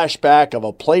fun flashback of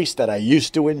a place that I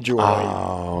used to enjoy.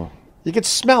 Oh. You could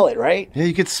smell it, right? Yeah,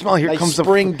 you could smell. Here comes the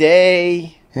spring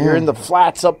day. Yeah. You're in the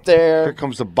flats up there. Here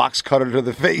comes the box cutter to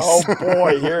the face. Oh,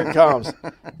 boy, here it comes.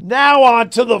 Now on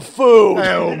to the food.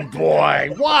 Oh,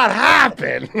 boy. What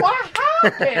happened? What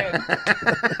happened?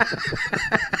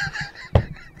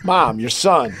 Mom, your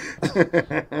son.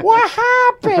 What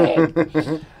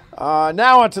happened?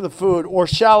 Now on to the food, or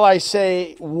shall I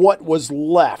say what was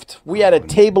left. We had a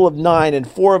table of 9, and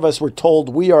 4 of us were told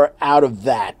we are out of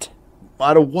that.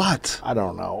 Out of what? I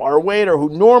don't know. Our waiter, who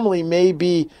normally may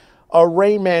be a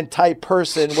Rain Man type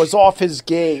person was off his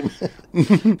game.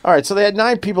 All right, so they had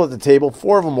 9 people at the table.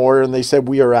 4 of them ordered, and they said,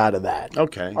 we are out of that.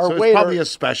 Okay, so it's probably a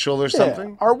special or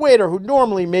something? Our waiter, who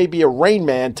normally may be a Rain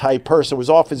Man type person, was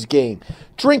off his game.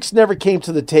 Drinks never came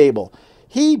to the table.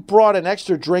 He brought an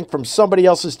extra drink from somebody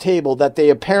else's table that they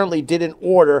apparently didn't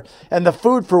order, and the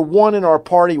food for one in our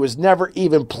party was never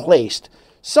even placed.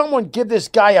 Someone give this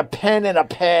guy a pen and a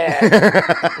pad.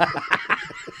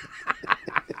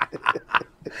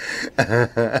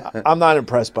 I'm not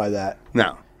impressed by that.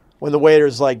 No. When the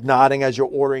waiter's like nodding as you're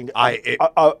ordering a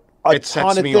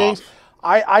ton of things,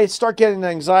 I start getting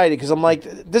anxiety because I'm like,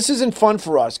 this isn't fun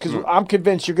for us because I'm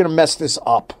convinced you're going to mess this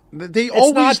up. They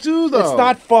always do, though. It's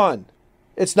not fun.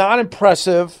 It's not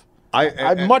impressive.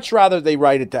 I'd much rather they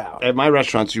write it down. At my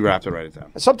restaurants, you have to write it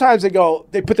down. Sometimes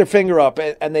they put their finger up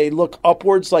and they look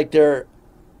upwards like they're...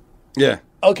 Yeah.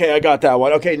 Okay, I got that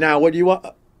one. Okay, now what do you want?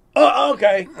 Oh,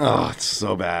 okay. Oh, it's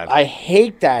so bad. I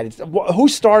hate that. Who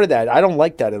started that? I don't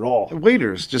like that at all.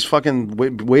 Waiters. Just fucking...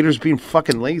 Waiters being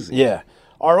fucking lazy. Yeah.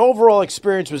 Our overall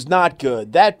experience was not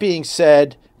good. That being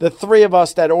said, the 3 of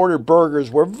us that ordered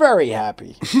burgers were very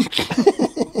happy.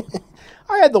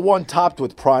 I had the one topped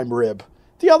with prime rib.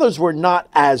 The others were not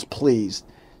as pleased.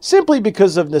 Simply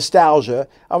because of nostalgia,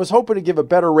 I was hoping to give a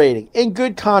better rating. In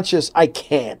good conscience, I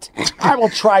can't. I will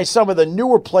try some of the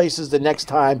newer places the next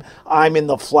time I'm in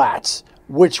the flats,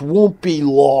 which won't be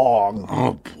long.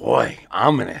 Oh, boy.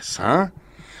 Ominous, huh?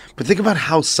 But think about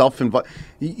how self-involved...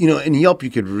 You know, in Yelp, you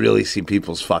could really see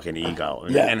people's fucking ego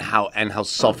and how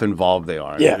self-involved they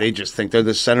are. Yeah. They just think they're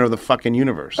the center of the fucking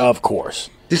universe. Of course.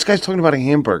 This guy's talking about a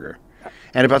hamburger.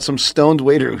 And about some stoned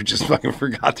waiter who just fucking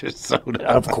forgot their soda.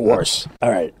 Of course.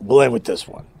 All right, we'll end with this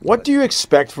one. What do you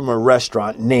expect from a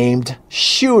restaurant named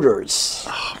Shooters?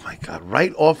 Oh, my God.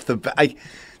 Right off the bat.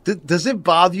 Does it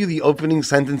bother you, the opening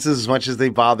sentences, as much as they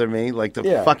bother me? Like the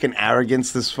fucking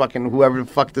arrogance, this fucking whoever the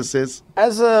fuck this is?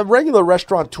 As a regular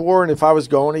restaurateur, and if I was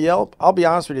going to Yelp, I'll be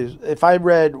honest with you, if I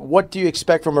read, what do you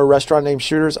expect from a restaurant named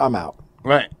Shooters, I'm out.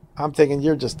 Right. I'm thinking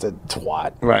you're just a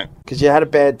twat. Right. Because you had a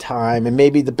bad time, and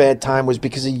maybe the bad time was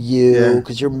because of you,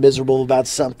 because you're miserable about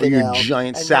something your else.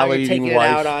 Giant and salad-eating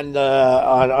wife. Out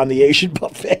on the Asian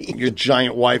buffet. Your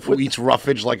giant wife who eats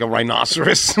roughage like a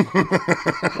rhinoceros.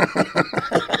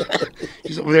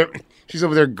 She's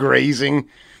over there grazing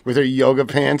with her yoga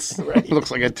pants. Right. Looks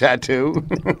like a tattoo.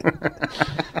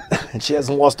 And she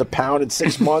hasn't lost a pound in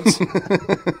 6 months.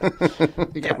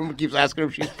 Everyone keeps asking her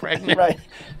if she's pregnant. Right.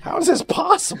 How is this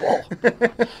possible?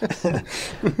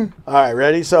 All right,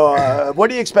 ready? So what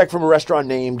do you expect from a restaurant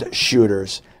named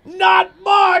Shooters? Not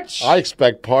much! I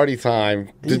expect party time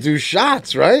to do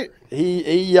shots, right?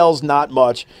 He yells not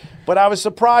much. But I was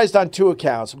surprised on 2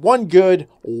 accounts. One good,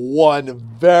 one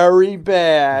very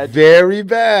bad. Very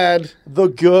bad. The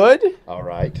good? All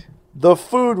right. The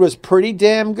food was pretty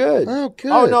damn good. Oh,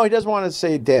 good. Oh, no, he doesn't want to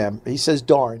say damn. He says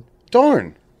darn.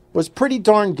 Darn. Was pretty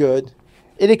darn good.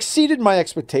 It exceeded my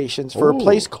expectations for a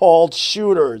place called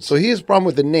Shooters. So he has a problem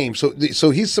with the name. So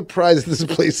he's surprised this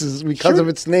place is because of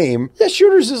its name. Yeah,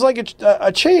 Shooters is like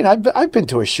a chain. I've been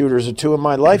to a Shooters or 2 in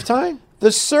my lifetime.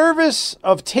 The service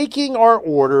of taking our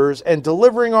orders and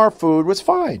delivering our food was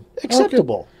fine.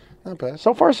 Acceptable. Not bad.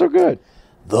 So far, so good.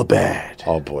 The bad.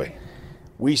 Oh, boy.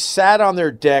 We sat on their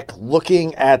deck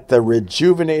looking at the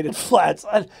rejuvenated flats.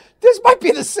 This might be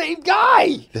the same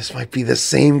guy. This might be the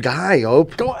same guy,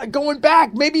 Ope. Going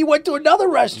back, maybe he went to another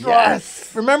restaurant.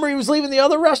 Yes. Remember he was leaving the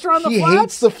other restaurant on the flats? He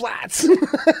hates the flats.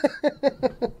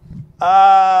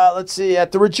 Let's see.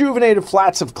 At the rejuvenated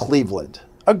flats of Cleveland.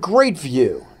 A great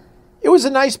view. It was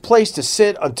a nice place to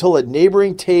sit until a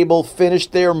neighboring table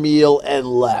finished their meal and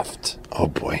left. Oh,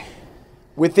 boy.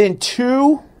 Within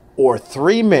 2 or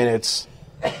 3 minutes,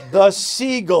 the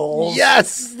seagulls...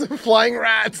 Yes! The flying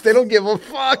rats. They don't give a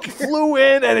fuck. ...flew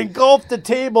in and engulfed the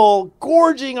table,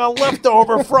 gorging on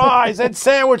leftover fries and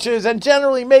sandwiches and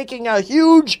generally making a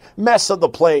huge mess of the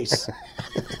place.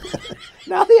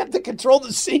 Now they have to control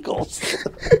the seagulls.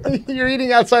 You're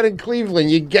eating outside in Cleveland.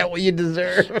 You get what you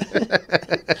deserve.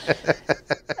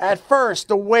 At first,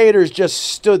 the waiters just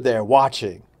stood there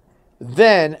watching.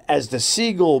 Then, as the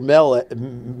seagull melee,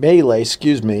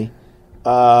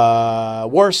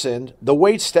 worsened, the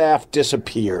waitstaff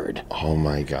disappeared. Oh,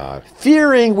 my God.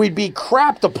 Fearing we'd be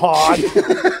crapped upon,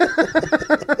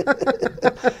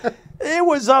 it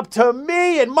was up to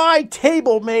me and my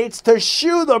table mates to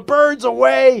shoo the birds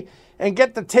away and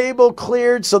get the table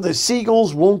cleared so the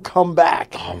seagulls won't come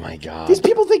back. Oh, my God. These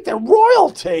people think they're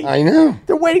royalty. I know.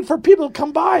 They're waiting for people to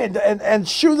come by and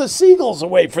shoo the seagulls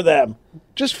away for them.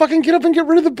 Just fucking get up and get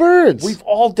rid of the birds. We've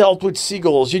all dealt with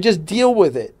seagulls. You just deal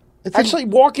with it. Actually,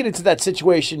 walking into that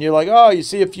situation, you're like, oh, you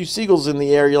see a few seagulls in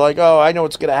the air. You're like, oh, I know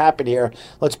what's going to happen here.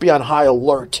 Let's be on high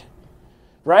alert.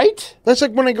 Right? That's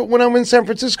like when I'm in San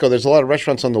Francisco, there's a lot of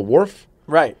restaurants on the wharf.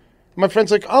 Right. My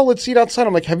friend's like, oh, let's eat outside.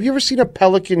 I'm like, have you ever seen a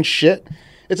pelican shit?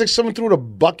 It's like someone threw a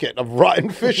bucket of rotten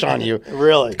fish on you.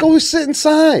 Really? Go sit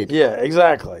inside. Yeah,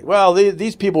 exactly. Well,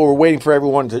 these people were waiting for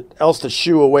everyone else to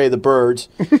shoo away the birds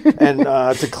and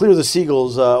to clear the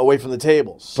seagulls away from the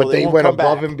tables. So But they went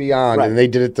above and beyond, and they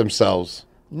did it themselves.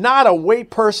 Not a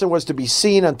wait person was to be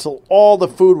seen until all the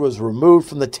food was removed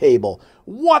from the table.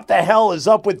 What the hell is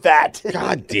up with that?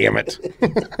 God damn it.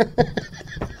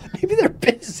 Maybe they're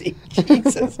busy.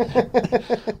 Jesus.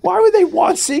 Why would they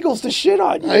want seagulls to shit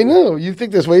on you? I know. You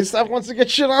think this waitstaff wants to get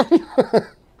shit on?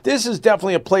 This is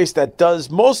definitely a place that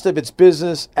does most of its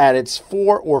business at its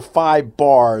 4 or 5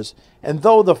 bars. And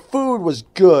though the food was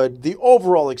good, the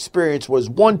overall experience was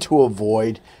one to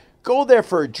avoid. Go there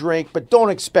for a drink, but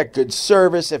don't expect good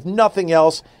service. If nothing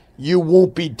else, you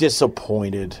won't be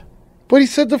disappointed. But he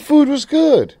said the food was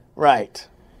good. Right.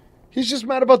 He's just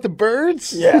mad about the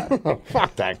birds? Yeah.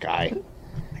 Fuck that guy.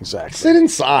 Exactly. Sit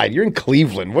inside. You're in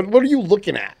Cleveland. What are you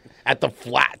looking at? At the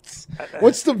flats.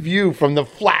 What's the view from the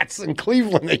flats in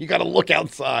Cleveland that you got to look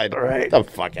outside? Right. Get the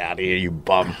fuck out of here, you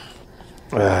bum.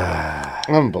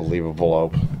 Unbelievable,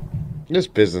 Ope. This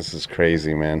business is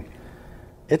crazy, man.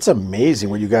 It's amazing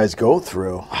what you guys go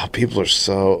through. Oh, people are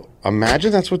so...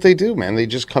 Imagine that's what they do, man. They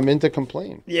just come in to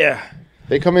complain. Yeah.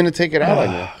 They come in to take it out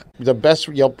on you. The best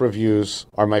Yelp reviews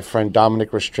are my friend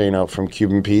Dominic Restrano from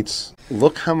Cuban Pete's.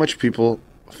 Look how much people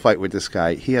fight with this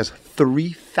guy. He has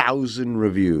 3,000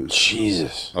 reviews.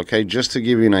 Jesus. Okay, just to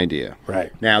give you an idea.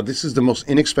 Right. Now, this is the most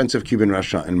inexpensive Cuban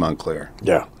restaurant in Montclair.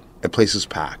 Yeah. The place is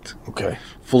packed. Okay.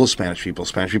 Full of Spanish people.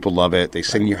 Spanish people love it. They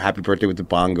sing you happy birthday with the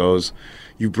bongos.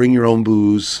 You bring your own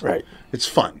booze. Right. It's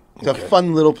fun. It's a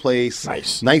fun little place.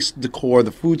 Nice. Nice decor.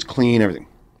 The food's clean, everything.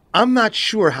 I'm not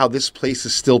sure how this place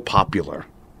is still popular.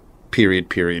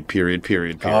 Period.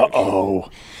 Uh-oh.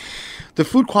 The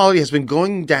food quality has been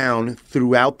going down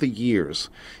throughout the years.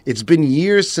 It's been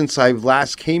years since I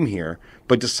last came here,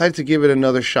 but decided to give it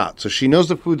another shot. So she knows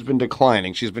the food's been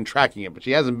declining. She's been tracking it, but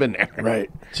she hasn't been there.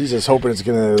 Right. She's just hoping it's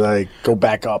going to go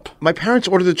back up. My parents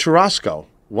ordered a churrasco.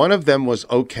 One of them was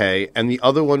okay, and the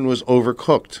other one was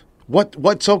overcooked.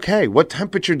 What's okay? What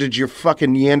temperature did your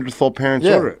fucking Neanderthal parents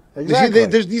order it? Exactly.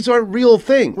 These aren't real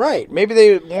things. Right. Maybe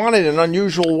they wanted an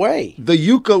unusual way. The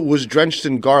yuca was drenched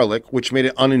in garlic, which made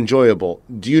it unenjoyable.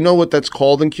 Do you know what that's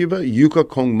called in Cuba? Yuca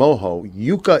con mojo.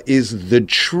 Yuca is the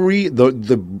tree,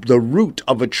 the root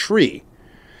of a tree.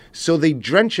 So they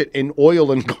drench it in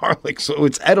oil and garlic, so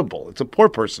it's edible. It's a poor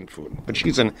person food.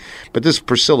 But this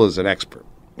Priscilla's an expert.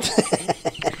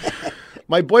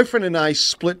 My boyfriend and I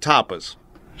split tapas.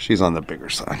 She's on the bigger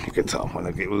side. You can tell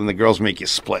when the girls make you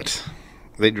split.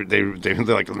 They're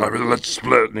like, let's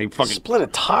split. And they fucking split a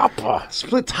tapa.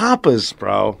 Split tapas,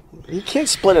 bro. You can't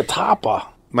split a tapa.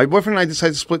 My boyfriend and I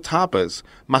decided to split tapas.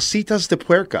 Masitas de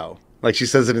puerco. Like she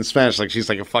says it in Spanish, like she's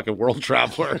like a fucking world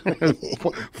traveler.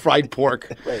 Fried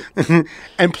pork. Right.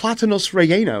 And plátanos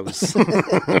rellenos.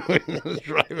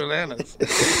 Dry bananas.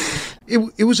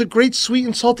 It was a great sweet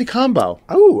and salty combo.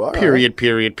 Oh, all right.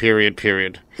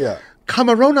 Period. Yeah.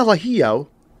 Camarón al ajillo,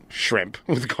 shrimp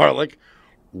with garlic,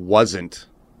 wasn't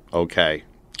okay.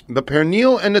 The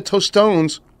pernil and the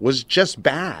tostones was just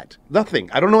bad.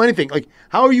 Nothing. I don't know anything. Like,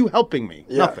 how are you helping me?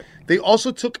 Yeah. Nothing. They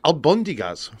also took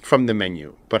albondigas from the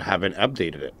menu, but haven't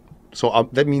updated it. So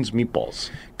that means meatballs.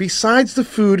 Besides the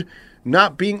food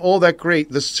not being all that great,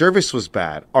 the service was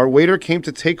bad. Our waiter came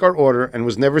to take our order and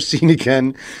was never seen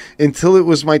again until it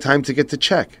was my time to get the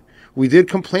check. We did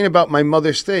complain about my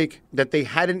mother's steak that they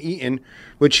hadn't eaten,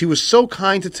 which he was so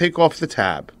kind to take off the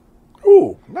tab.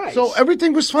 Ooh, nice. So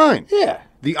everything was fine. Yeah.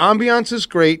 The ambiance is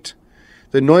great.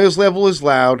 The noise level is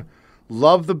loud.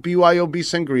 Love the BYOB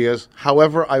sangrias.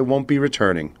 However, I won't be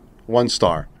returning. 1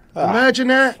 star. Imagine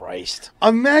that. Christ.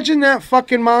 Imagine that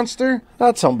fucking monster.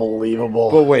 That's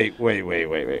unbelievable. But wait.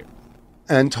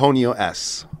 Antonio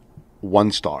S.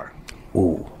 1 star.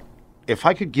 Ooh. If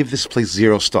I could give this place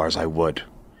 0 stars, I would.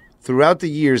 Throughout the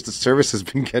years, the service has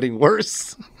been getting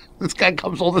worse. This guy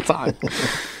comes all the time.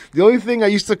 The only thing I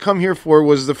used to come here for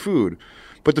was the food.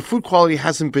 But the food quality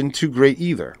hasn't been too great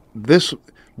either. This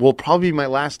will probably be my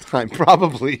last time,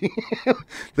 probably,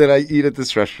 that I eat at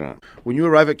this restaurant. When you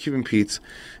arrive at Cuban Pete's,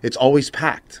 it's always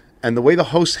packed. And the way the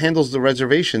host handles the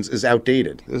reservations is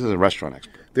outdated. This is a restaurant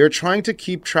expert. They're trying to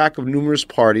keep track of numerous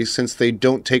parties since they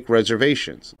don't take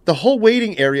reservations. The whole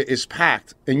waiting area is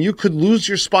packed, and you could lose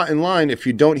your spot in line if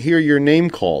you don't hear your name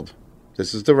called.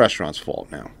 This is the restaurant's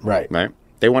fault now. Right.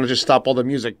 They want to just stop all the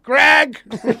music. Greg!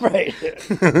 Right.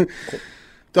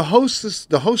 The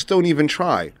hosts don't even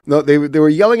try. No, they were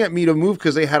yelling at me to move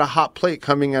because they had a hot plate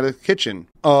coming out of the kitchen.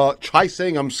 Try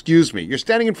saying, excuse me. You're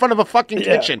standing in front of a fucking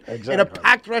kitchen in a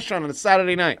packed restaurant on a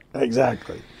Saturday night.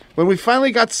 Exactly. When we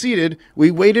finally got seated,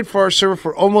 we waited for our server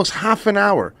for almost half an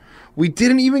hour. We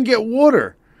didn't even get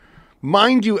water.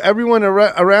 Mind you, everyone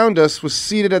around us was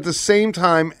seated at the same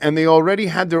time, and they already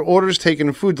had their orders taken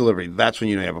in food delivery. That's when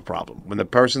you know you have a problem. When the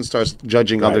person starts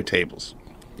judging other tables.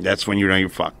 That's when you know you're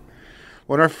fucked.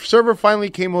 When our server finally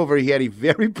came over, he had a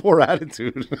very poor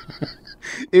attitude.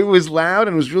 It was loud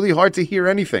and it was really hard to hear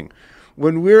anything.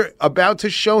 When we're about to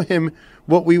show him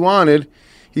what we wanted,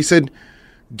 he said,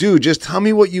 dude, just tell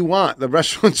me what you want. The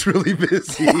restaurant's really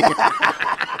busy.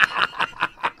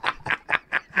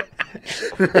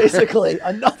 Basically,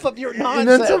 enough of your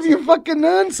nonsense. Enough of your fucking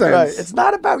nonsense. Right. It's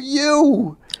not about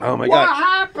you. Oh my God.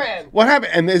 Happened? What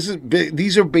happened? And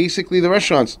these are basically the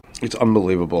restaurants. It's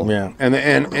unbelievable. Yeah.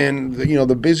 And you know,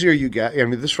 the busier you get, I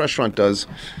mean, this restaurant does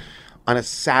on a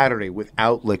Saturday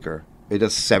without liquor, it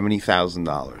does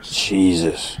 $70,000.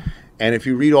 Jesus. And if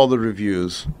you read all the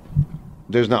reviews,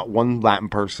 there's not one Latin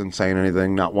person saying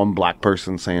anything, not one black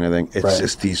person saying anything. It's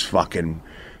just these fucking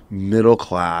middle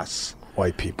class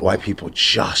white people. White people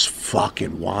just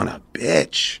fucking want to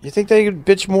bitch. You think they could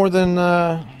bitch more than...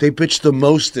 They bitch the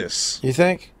mostest. You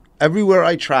think? Everywhere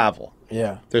I travel,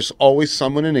 yeah, there's always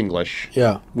someone in English,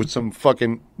 with some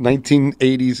fucking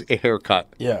 1980s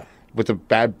haircut, with a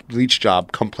bad bleach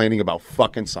job, complaining about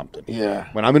fucking something. Yeah.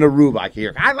 When I'm in Aruba, I can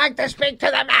hear, I'd like to speak to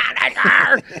the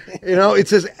manager. You know, it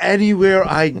says anywhere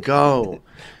I go.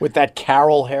 With that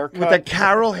Carol haircut? With that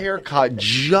Carol haircut,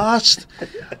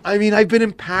 I mean, I've been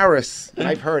in Paris, and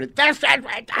I've heard it. This is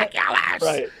ridiculous.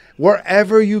 Right.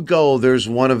 Wherever you go, there's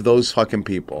one of those fucking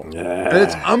people. Yeah. And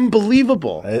it's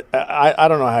unbelievable. I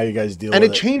don't know how you guys deal with it.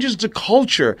 And it changes the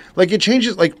culture. Like, it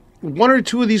changes, like, one or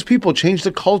two of these people change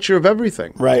the culture of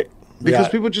everything. Right. Because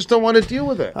people just don't want to deal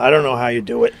with it. I don't know how you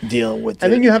deal with it.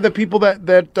 And then you have the people that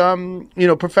you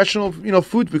know, professional, you know,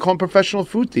 food, we call them professional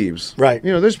food thieves. Right.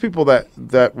 You know, there's people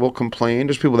that will complain.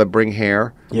 There's people that bring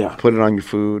hair. Yeah. Put it on your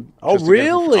food. Oh,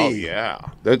 really? Oh, yeah.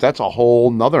 That's a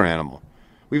whole nother animal.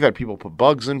 We've had people put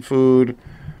bugs in food.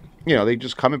 You know, they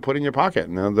just come and put it in your pocket,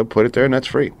 and they'll put it there, and that's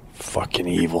free. Fucking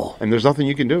evil. And there's nothing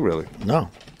you can do, really. No.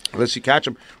 Unless you catch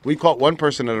them. We caught one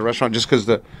person at a restaurant just because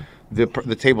the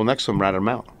table next to him ratted him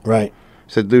out. Right.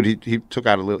 Said, dude, he took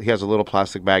out he has a little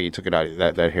plastic bag. He took it out.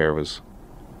 That hair was...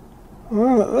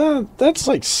 that's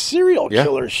like serial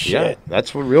killer shit. Yeah,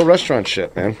 that's what real restaurant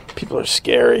shit, man. People are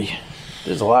scary.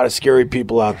 There's a lot of scary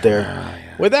people out there. Yeah.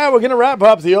 With that, we're going to wrap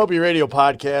up the Opie Radio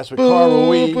podcast with Carl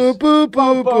Ruiz. Boo, boo,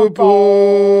 boo, boo,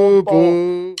 boo,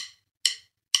 boo.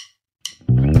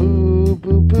 Boo,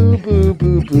 boo, boo, boo,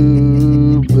 boo,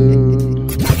 boo, boo.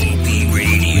 Opie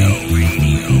Radio.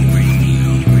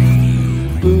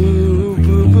 Boo,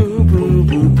 boo, boo, boo,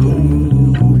 boo,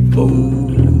 boo, boo.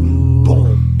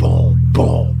 Boom, boom,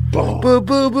 boom. Boo,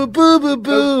 boo, boo, boo, boo,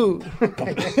 boo.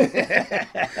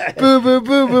 Boo, boo,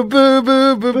 boo, boo, boo,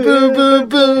 boo, boo, boo, boo,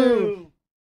 boo.